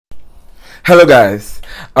Hello guys,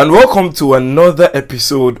 and welcome to another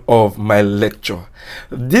episode of my lecture.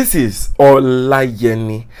 This is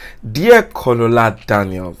Olayeni Dear Kolola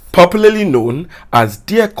Daniel, popularly known as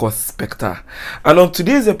Dear Co Spectre. And on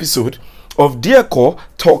today's episode of Dear Co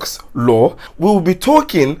Talks Law, we will be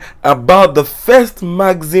talking about the first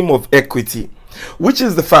maxim of equity, which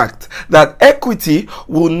is the fact that equity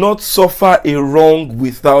will not suffer a wrong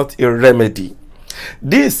without a remedy.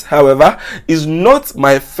 This, however, is not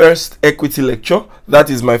my first equity lecture. That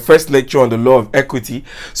is my first lecture on the law of equity.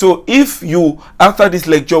 So if you, after this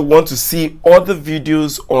lecture, want to see other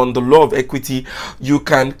videos on the law of equity, you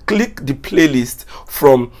can click the playlist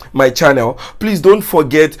from my channel. Please don't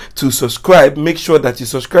forget to subscribe. Make sure that you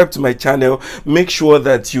subscribe to my channel. Make sure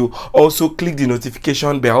that you also click the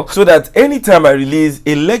notification bell so that anytime I release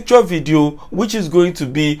a lecture video which is going to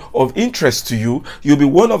be of interest to you, you'll be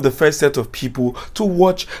one of the first set of people to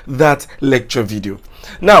watch that lecture video.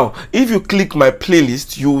 Now, if you click my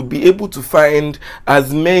playlist, you will be able to find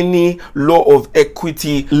as many law of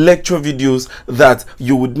equity lecture videos that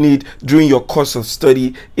you would need during your course of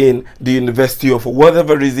study in the university, or for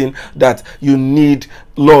whatever reason that you need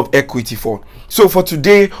law of equity for. So for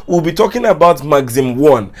today, we'll be talking about Maxim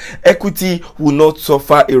 1. Equity will not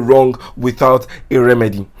suffer a wrong without a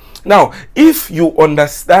remedy. Now, if you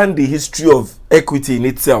understand the history of equity in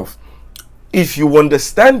itself, if you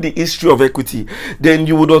understand the history of equity, then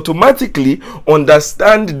you would automatically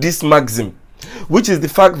understand this maxim, which is the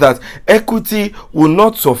fact that equity will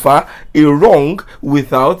not suffer a wrong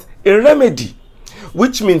without a remedy.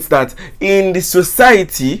 Which means that in the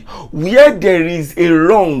society where there is a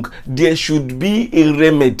wrong, there should be a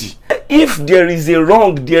remedy. If there is a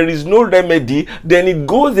wrong, there is no remedy, then it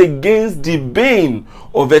goes against the bane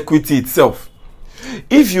of equity itself.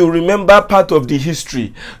 If you remember part of the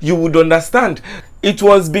history, you would understand it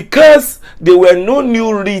was because there were no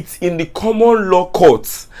new writs in the common law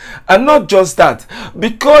courts. And not just that,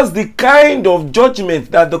 because the kind of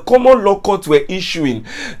judgment that the common law courts were issuing,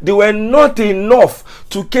 they were not enough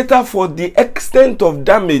to cater for the extent of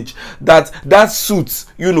damage that suit,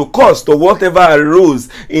 caused, or whatever arose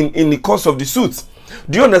in the course of the suits.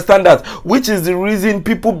 Do you understand that? Which is the reason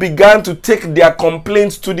people began to take their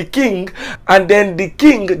complaints to the king, and then the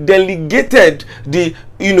king delegated the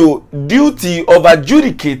duty of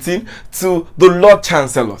adjudicating to the Lord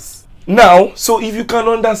Chancellors. Now, so if you can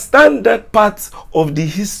understand that part of the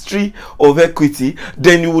history of equity,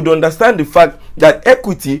 then you would understand the fact that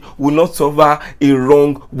equity will not suffer a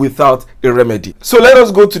wrong without a remedy. So let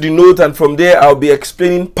us go to the note, and from there I'll be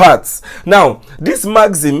explaining parts. Now, this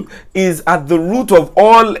maxim is at the root of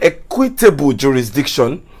all equitable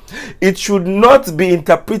jurisdiction. It should not be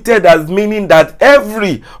interpreted as meaning that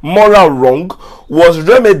every moral wrong was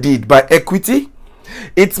remedied by equity.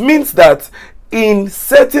 It means that in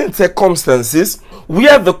certain circumstances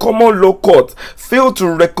where the common law court failed to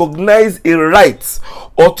recognize a right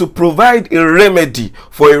or to provide a remedy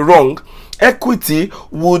for a wrong, equity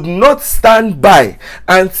would not stand by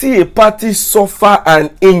and see a party suffer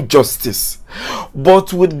an injustice,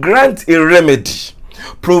 but would grant a remedy,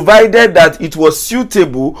 provided that it was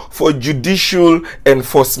suitable for judicial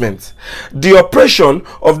enforcement. The operation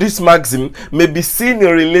of this maxim may be seen in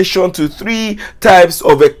relation to three types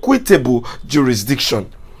of equitable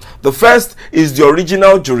jurisdiction. The first is the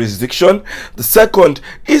original jurisdiction, the second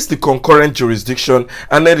is the concurrent jurisdiction,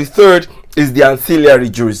 and then the third is the ancillary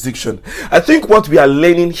jurisdiction. I think what we are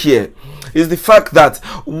learning here is the fact that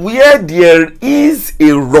where there is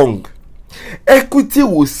a wrong, equity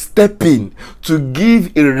will step in to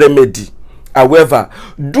give a remedy. However,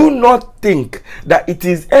 do not think that it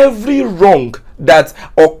is every wrong that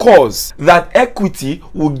occurs that equity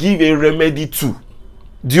will give a remedy to.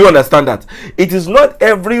 Do you understand that? It is not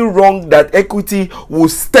every wrong that equity will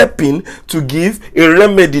step in to give a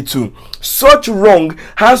remedy to. Such wrong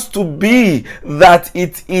has to be that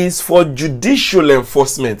it is for judicial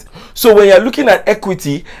enforcement. So when you're looking at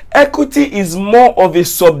equity, equity is more of a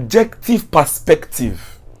subjective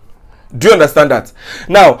perspective. Do you understand that?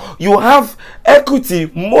 Now, you have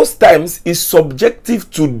equity most times is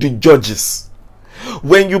subjective to the judges.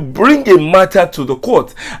 When you bring a matter to the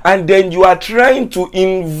court and then you are trying to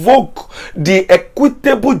invoke the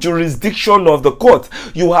equitable jurisdiction of the court,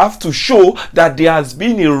 you have to show that there has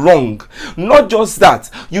been a wrong. Not just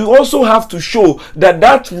that, you also have to show that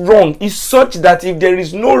that wrong is such that if there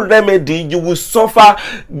is no remedy, you will suffer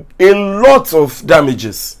a lot of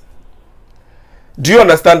damages. Do you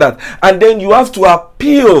understand that? And then you have to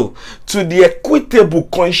appeal to the equitable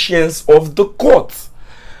conscience of the court.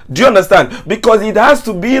 Do you understand? Because it has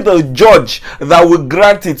to be the judge that will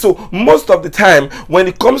grant it. So most of the time when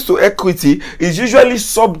it comes to equity, it's usually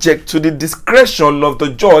subject to the discretion of the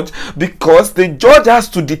judge, because the judge has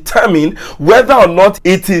to determine whether or not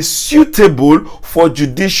it is suitable for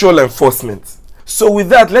judicial enforcement. So with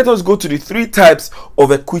that, let us go to the three types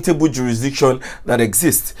of equitable jurisdiction that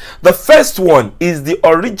exist. The first one is the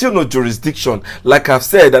original jurisdiction, like I've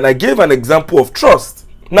said, and I gave an example of trust.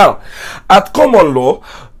 Now, at common law,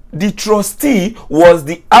 the trustee was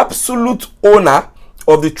the absolute owner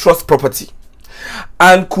of the trust property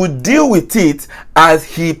and could deal with it as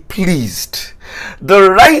he pleased.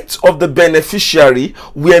 The rights of the beneficiary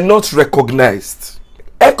were not recognized.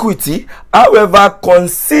 Equity, however,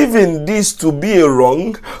 conceiving this to be a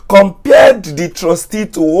wrong, compelled the trustee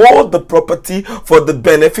to hold the property for the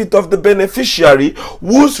benefit of the beneficiary,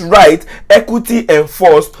 whose right equity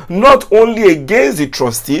enforced not only against the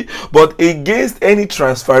trustee but against any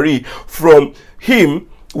transferee from him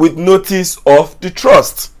with notice of the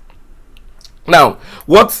trust. Now,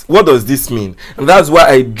 what does this mean? And that's why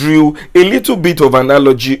I drew a little bit of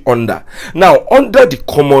analogy under. Now, under the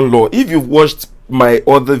common law, if you've watched my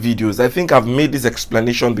other videos, I think I've made this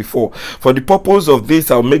explanation before. For the purpose of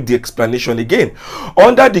this, I'll make the explanation again.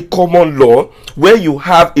 Under the common law, where you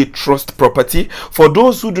have a trust property, for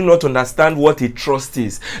those who do not understand what a trust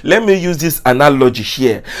is, let me use this analogy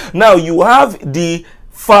here. Now, you have the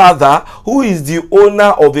father who is the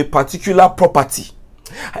owner of a particular property,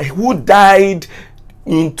 who died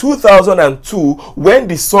in 2002 when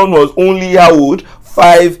the son was only how old?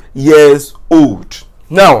 5 years old.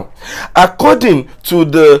 Now, according to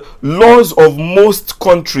the laws of most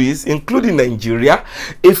countries, including Nigeria,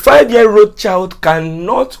 a 5-year-old child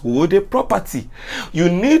cannot hold a property. You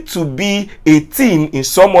need to be 18 in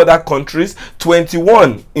some other countries,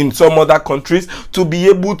 21 in some other countries to be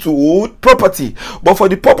able to hold property. But for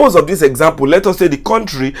the purpose of this example, let us say the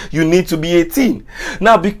country, you need to be 18.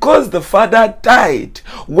 Now, because the father died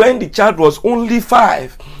when the child was only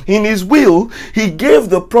 5, in his will, he gave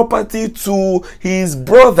the property to his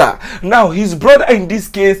brother. Now, his brother in this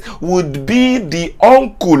case would be the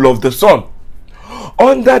uncle of the son.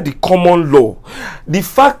 Under the common law, the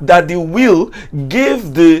fact that the will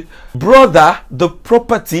gave the brother the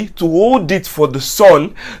property to hold it for the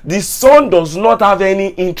son does not have any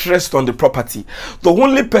interest on the property. The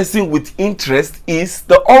only person with interest is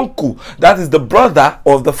the uncle, that is the brother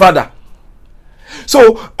of the father.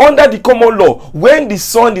 So, under the common law, when the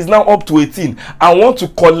son is now up to 18 and want to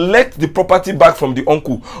collect the property back from the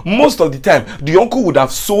uncle, most of the time, the uncle would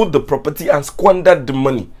have sold the property and squandered the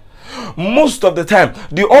money. Most of the time,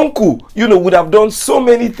 the uncle, would have done so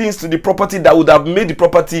many things to the property that would have made the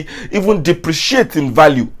property even depreciate in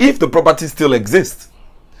value if the property still exists.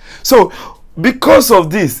 So, because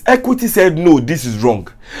of this, equity said, no, this is wrong.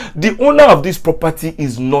 The owner of this property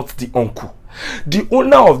is not the uncle. The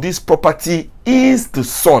owner of this property is the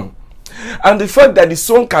son. And the fact that the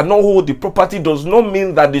son cannot hold the property does not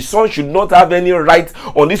mean that the son should not have any right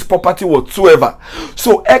on this property whatsoever.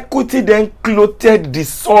 So equity then clothed the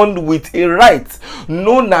son with a right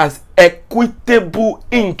known as equitable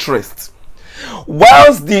interest,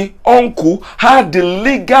 whilst the uncle had the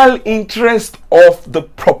legal interest of the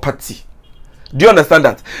property. Do you understand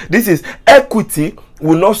that? This is equity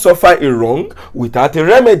will not suffer a wrong without a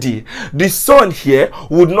remedy. The son here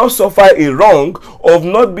would not suffer a wrong of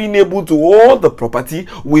not being able to hold the property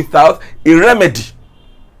without a remedy.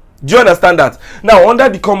 Do you understand that? Now, under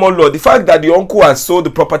the common law, the fact that the uncle has sold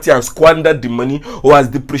the property and squandered the money or has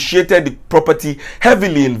depreciated the property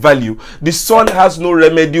heavily in value, the son has no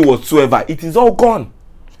remedy whatsoever. It is all gone.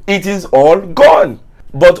 It is all gone.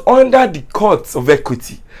 But under the courts of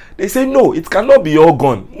equity, they say, no, it cannot be all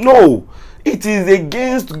gone. No, it is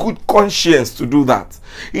against good conscience to do that.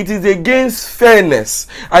 It is against fairness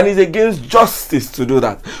and it's against justice to do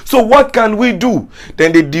that. So what can we do?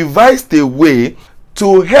 Then they devised a way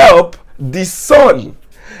to help the son,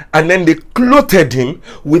 and then they clothed him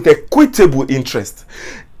with equitable interest.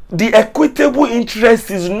 The equitable interest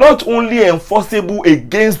is not only enforceable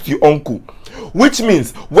against the uncle, which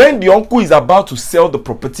means when the uncle is about to sell the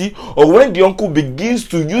property, or when the uncle begins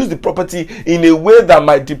to use the property in a way that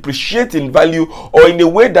might depreciate in value, or in a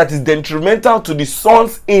way that is detrimental to the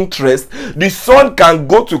son's interest, the son can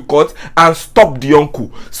go to court and stop the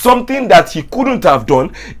uncle. Something that he couldn't have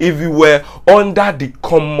done if he were under the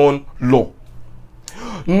common law.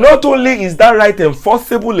 Not only is that right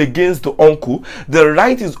enforceable against the uncle, the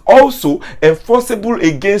right is also enforceable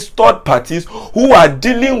against third parties who are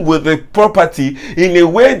dealing with the property in a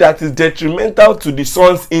way that is detrimental to the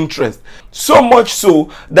son's interest. So much so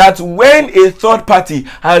that when a third party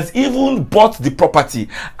has even bought the property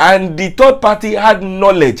and the third party had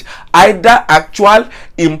knowledge, either actual,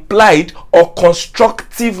 implied, or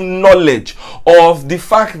constructive knowledge of the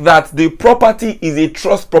fact that the property is a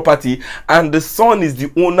trust property and the son is the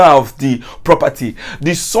owner of the property,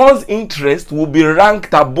 the son's interest will be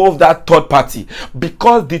ranked above that third party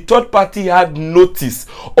because the third party had notice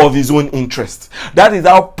of his own interest. That is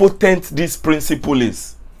how potent this principle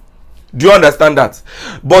is. Do you understand that?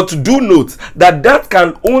 But do note that that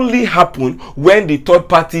can only happen when the third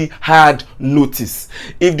party had notice.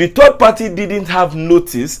 If the third party didn't have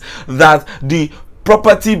notice that the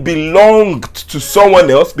property belonged to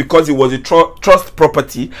someone else because it was a trust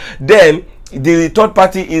property, then the third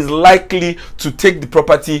party is likely to take the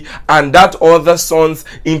property and that other son's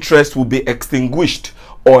interest will be extinguished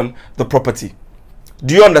on the property.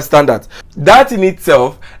 Do you understand that? That in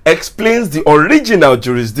itself explains the original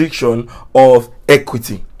jurisdiction of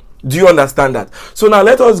equity. Do you understand that? So now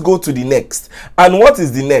let us go to the next. And what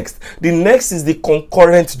is the next? The next is the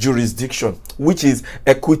concurrent jurisdiction, which is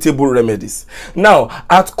equitable remedies. Now,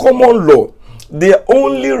 at common law, the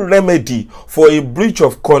only remedy for a breach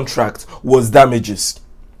of contract was damages.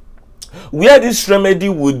 Where this remedy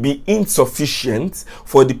would be insufficient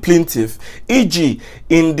for the plaintiff, e.g.,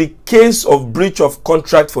 in the case of breach of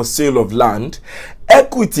contract for sale of land,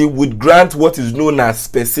 equity would grant what is known as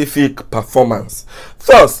specific performance,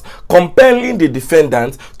 thus compelling the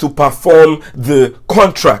defendant to perform the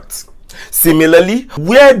contract. Similarly,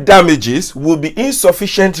 where damages will be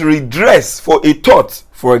insufficient redress for a tort,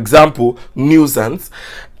 for example, nuisance,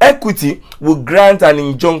 equity will grant an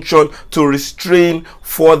injunction to restrain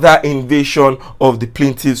further invasion of the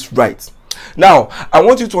plaintiff's rights. Now, I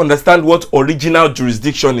want you to understand what original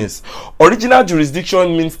jurisdiction is. Original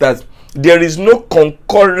jurisdiction means that there is no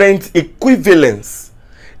concurrent equivalence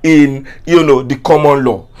in, the common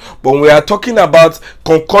law. But when we are talking about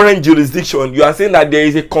concurrent jurisdiction, you are saying that there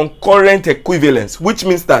is a concurrent equivalence, which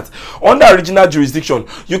means that under original jurisdiction,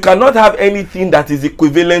 you cannot have anything that is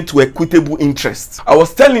equivalent to equitable interest. I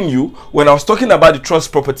was telling you when I was talking about the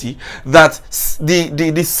trust property that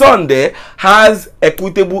the son there has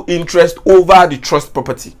equitable interest over the trust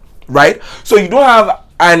property, right? So you don't have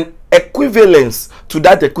an equivalence to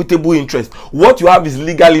that equitable interest. What you have is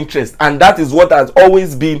legal interest, and that is what has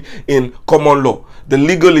always been in common law, the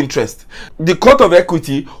legal interest. The court of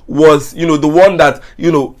equity was, the one that,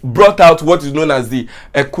 brought out what is known as the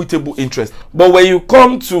equitable interest. But when you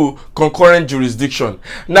come to concurrent jurisdiction,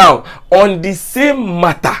 now on the same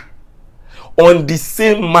matter,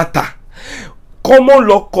 common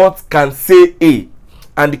law court can say A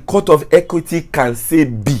and the court of equity can say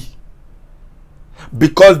B,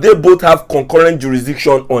 because they both have concurrent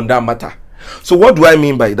jurisdiction on that matter. So what do I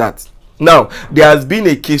mean by that? Now, there has been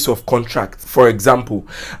a case of contract, for example,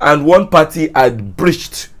 and one party had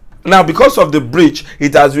breached. Now, because of the breach,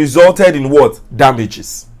 it has resulted in what?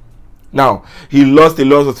 Damages. Now, he lost a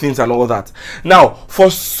lot of things and all that. Now,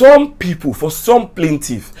 for some people, for some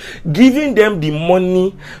plaintiffs, giving them the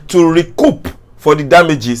money to recoup for the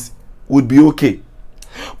damages would be okay.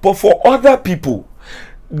 But for other people,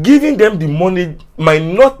 giving them the money might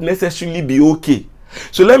not necessarily be okay.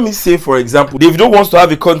 So let me say, for example, Davido wants to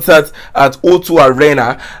have a concert at O2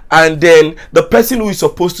 Arena, and then the person who is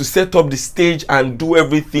supposed to set up the stage and do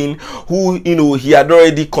everything, who he had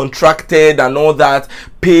already contracted and all that,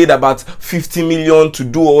 paid about 50 million to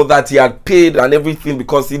do all that. He had paid and everything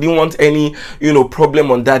because he didn't want any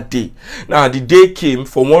problem on that day. Now the day came,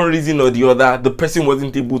 for one reason or the other, the person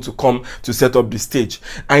wasn't able to come to set up the stage,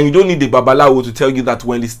 and you don't need the babalawo to tell you that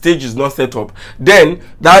when the stage is not set up, then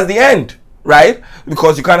that's the end, right?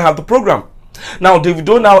 Because you can't have the program. Now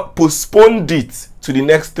Davido now postponed it to the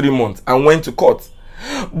next 3 months and went to court.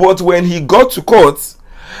 But when he got to court,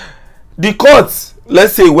 the court,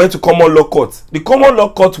 let's say he went to common law court, the common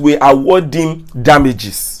law court will award him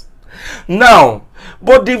damages. Now,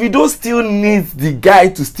 but Davido still needs the guy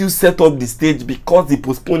to still set up the stage because he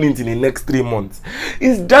postponed it in the next 3 months.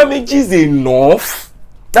 Is damages enough?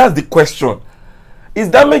 That's the question. Is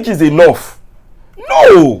damages enough?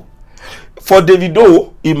 No. For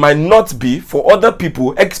Davido, it might not be. For other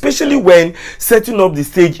people, especially when setting up the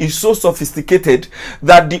stage is so sophisticated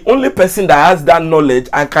that the only person that has that knowledge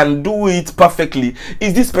and can do it perfectly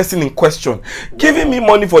is this person in question. Giving me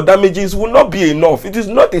money for damages will not be enough. It is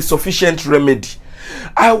not a sufficient remedy.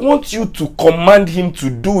 I want you to command him to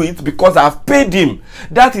do it because I've paid him.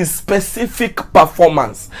 That is specific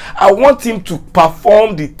performance. I want him to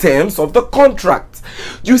perform the terms of the contract.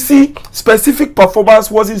 You see, specific performance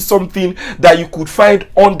wasn't something that you could find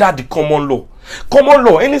under the common law. Common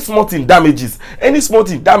law, any small thing damages, any small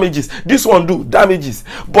thing damages, this one do damages.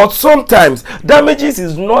 But sometimes damages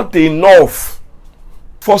is not enough.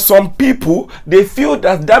 For some people, they feel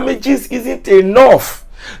that damages isn't enough.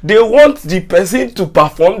 They want the person to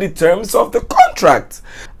perform the terms of the contract.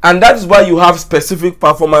 And that is why you have specific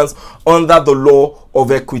performance under the law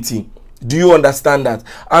of equity. Do you understand that?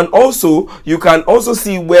 And also, you can also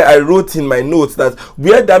see where I wrote in my notes that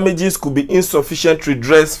where damages could be insufficient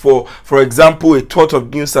redress for example, a tort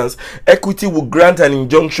of nuisance, equity will grant an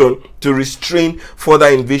injunction to restrain further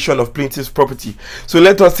invasion of plaintiff's property. So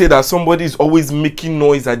let us say that somebody is always making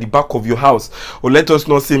noise at the back of your house, or let us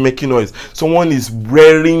not say making noise. Someone is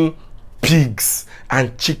rearing pigs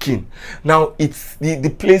and chicken. Now it's the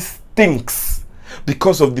place stinks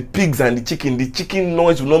because of the pigs and the chicken. The chicken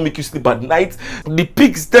noise will not make you sleep at night. The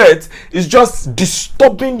pig's death is just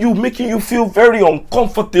disturbing you, making you feel very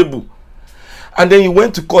uncomfortable. And then you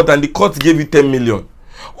went to court and the court gave you 10 million.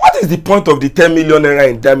 What is the point of the 10 million naira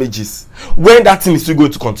in damages when that thing is still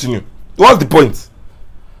going to continue? What's the point?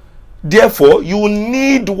 Therefore, you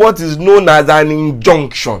need what is known as an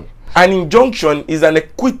injunction. An injunction is an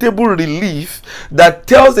equitable relief that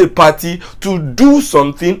tells a party to do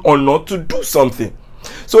something or not to do something.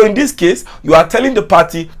 So in this case, you are telling the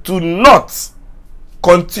party to not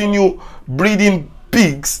continue breeding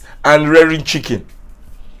pigs and rearing chicken.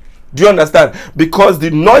 Do you understand? Because the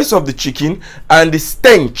noise of the chicken and the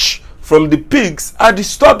stench from the pigs are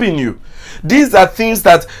disturbing you. These are things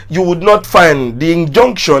that you would not find. The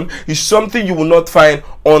injunction is something you will not find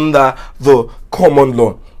under the common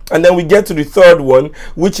law. And then we get to the third one,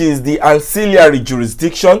 which is the ancillary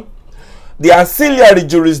jurisdiction. The ancillary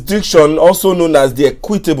jurisdiction, also known as the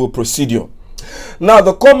equitable procedure. Now,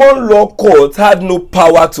 the common law court had no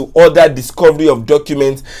power to order discovery of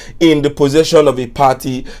documents in the possession of a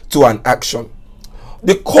party to an action.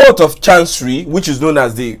 The Court of Chancery, which is known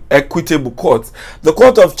as the Equitable Court, the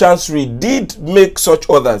Court of Chancery did make such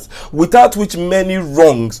orders, without which many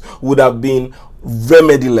wrongs would have been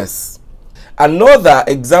remediless. Another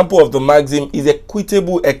example of the maxim is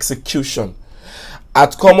equitable execution.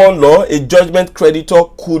 At common law, a judgment creditor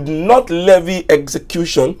could not levy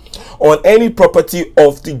execution on any property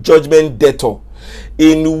of the judgment debtor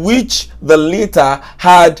in which the latter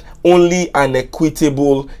had only an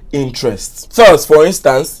equitable interest. Thus, for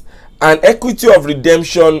instance, an equity of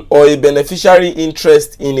redemption or a beneficiary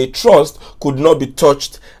interest in a trust could not be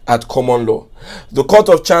touched at common law. The Court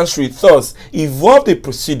of Chancery thus evolved a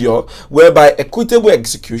procedure whereby equitable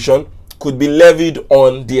execution could be levied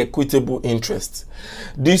on the equitable interest.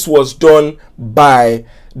 This was done by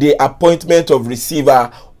the appointment of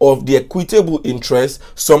receiver of the equitable interest,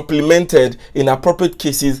 supplemented in appropriate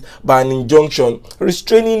cases by an injunction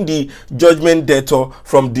restraining the judgment debtor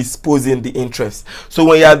from disposing the interest. So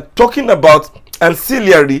when you are talking about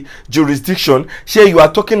ancillary jurisdiction, here you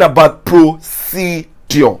are talking about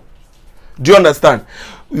procedure. Do you understand?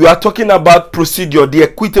 You are talking about procedure, the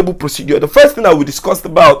equitable procedure. The first thing I will discuss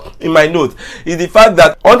about in my notes is the fact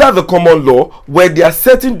that under the common law, where there are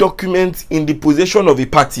certain documents in the possession of a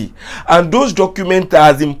party, and those documents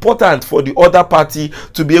are as important for the other party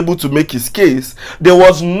to be able to make his case, there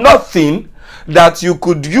was nothing that you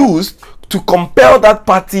could use to compel that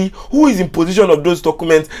party who is in possession of those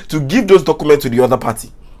documents to give those documents to the other party.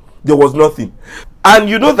 There was nothing. And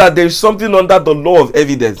you know that there is something under the law of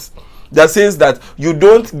evidence that says that you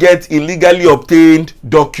don't get illegally obtained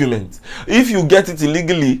documents. If you get it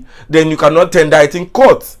illegally, then you cannot tender it in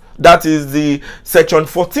court. That is the section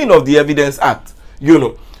 14 of the Evidence Act, you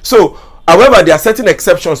know. So, however, there are certain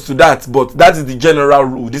exceptions to that, but that is the general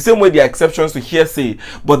rule. The same way there are exceptions to hearsay,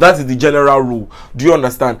 but that is the general rule. Do you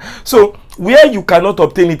understand? So, where you cannot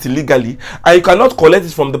obtain it illegally and you cannot collect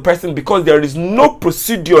it from the person because there is no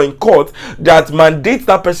procedure in court that mandates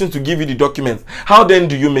that person to give you the documents, how then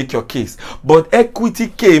do you make your case? But equity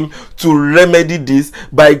came to remedy this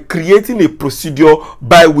by creating a procedure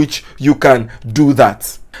by which you can do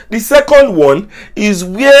that. The second one is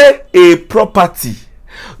where a property,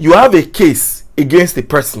 you have a case against a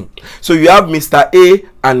person. So you have Mr. A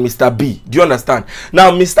and Mr. B. Do you understand?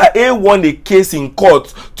 Now, Mr. A won a case in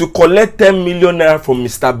court to collect 10 million naira from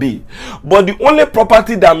Mr. B. But the only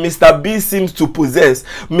property that Mr. B seems to possess,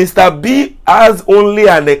 Mr. B has only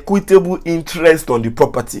an equitable interest on the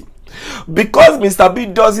property. Because Mr. B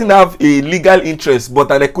doesn't have a legal interest but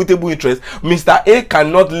an equitable interest, Mr. A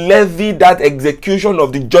cannot levy that execution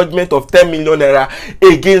of the judgment of 10 million naira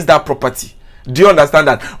against that property. Do you understand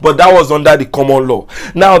that? But that was under the common law.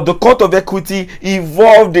 Now, the Court of Equity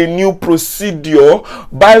evolved a new procedure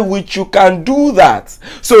by which you can do that.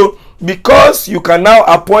 So, Because you can now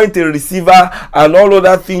appoint a receiver and all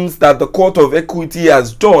other things that the court of equity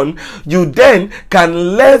has done, you then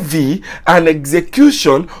can levy an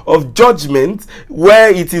execution of judgment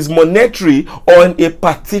where it is monetary on a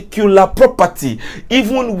particular property,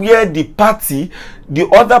 even where the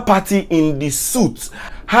other party in the suit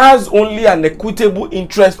has only an equitable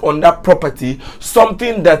interest on that property,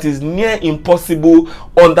 something that is near impossible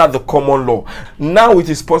under the common law. Now it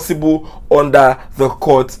is possible under the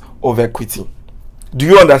court of equity. Do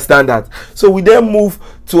you understand that? So we then move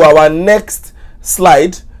to our next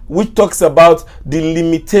slide, which talks about the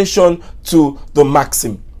limitation to the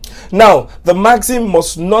maxim. Now, the maxim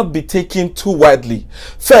must not be taken too widely.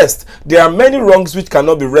 First, there are many wrongs which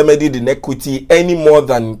cannot be remedied in equity any more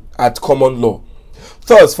than at common law.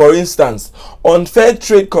 Thus, for instance, unfair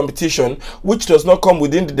trade competition, which does not come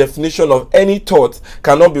within the definition of any tort,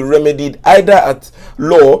 cannot be remedied either at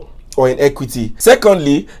law or in equity.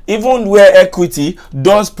 Secondly, even where equity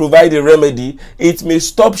does provide a remedy, it may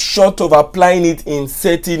stop short of applying it in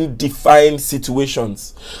certain defined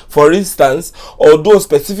situations. For instance, although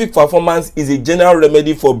specific performance is a general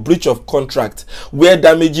remedy for breach of contract where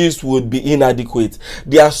damages would be inadequate,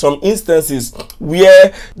 there are some instances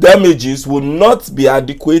where damages will not be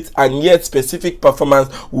adequate and yet specific performance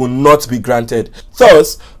will not be granted.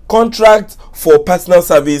 Thus, contracts for personal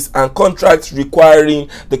service and contracts requiring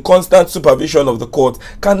the constant supervision of the court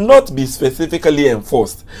cannot be specifically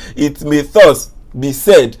enforced. It may thus be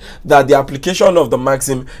said that the application of the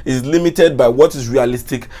maxim is limited by what is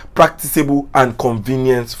realistic, practicable, and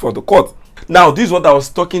convenient for the court. Now, this is what I was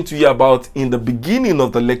talking to you about in the beginning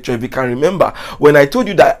of the lecture, if you can remember, when I told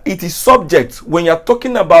you that it is subject, when you're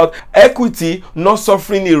talking about equity not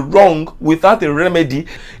suffering a wrong without a remedy,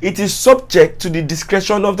 it is subject to the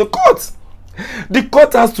discretion of the court. The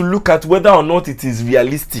court has to look at whether or not it is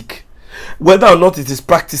realistic, whether or not it is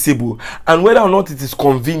practicable, and whether or not it is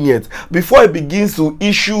convenient before it begins to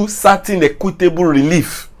issue certain equitable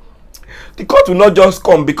relief. The court will not just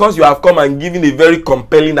come because you have come and given a very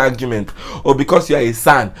compelling argument, or because you are a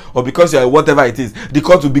son, or because you are whatever it is. The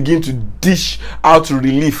court will begin to dish out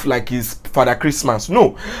relief like it's Father Christmas.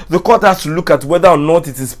 No, the court has to look at whether or not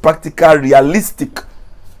it is practical, realistic,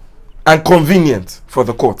 and convenient for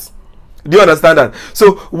the court. Do you understand that?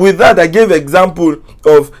 So with that, I gave example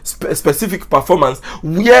of specific performance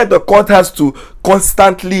where the court has to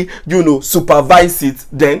constantly, supervise it.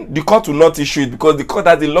 Then the court will not issue it because the court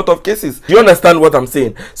has a lot of cases. Do you understand what I'm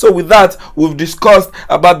saying? So with that, we've discussed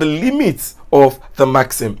about the limits of the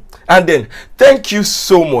maxim. And then, thank you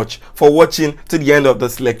so much for watching to the end of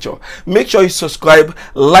this lecture. Make sure you subscribe,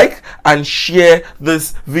 like, and share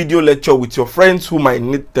this video lecture with your friends who might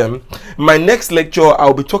need them. In my next lecture,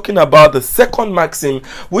 I'll be talking about the second maxim,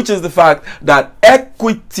 which is the fact that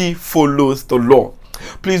equity follows the law.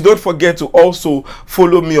 Please don't forget to also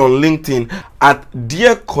follow me on LinkedIn at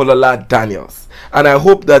Dear Kolola Daniels. And I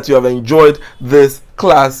hope that you have enjoyed this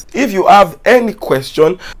class. If you have any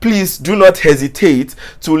question, please do not hesitate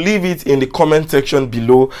to leave it in the comment section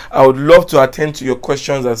below. I would love to attend to your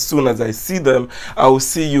questions as soon as I see them. I will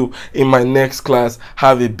see you in my next class.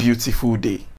 Have a beautiful day.